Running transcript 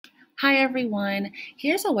Hi everyone.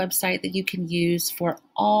 Here's a website that you can use for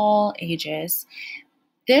all ages.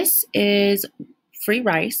 This is free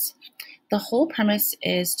rice. The whole premise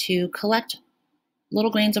is to collect little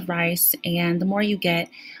grains of rice, and the more you get,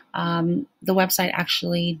 the website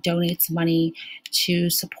actually donates money to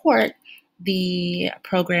support the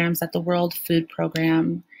programs that the World Food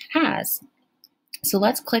Program has. So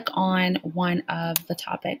let's click on one of the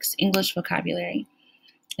topics, English vocabulary.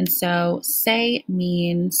 And so say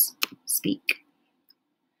means speak.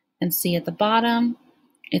 And see at the bottom,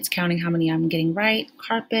 it's counting how many I'm getting right.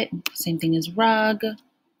 Carpet, same thing as rug.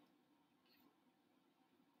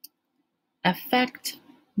 Effect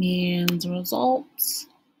means results.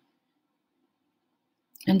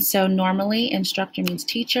 And so normally instructor means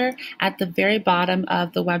teacher. At the very bottom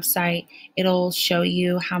of the website, it'll show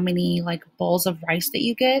you how many bowls of rice that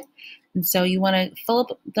you get. And so you want to fill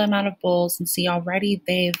up the amount of bowls and see already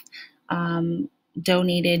they've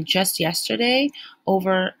donated just yesterday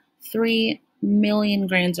over 3 million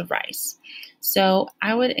grains of rice. So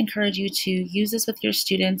I would encourage you to use this with your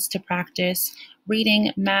students to practice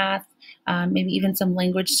reading, math, maybe even some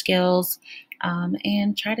language skills,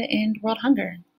 and try to end world hunger.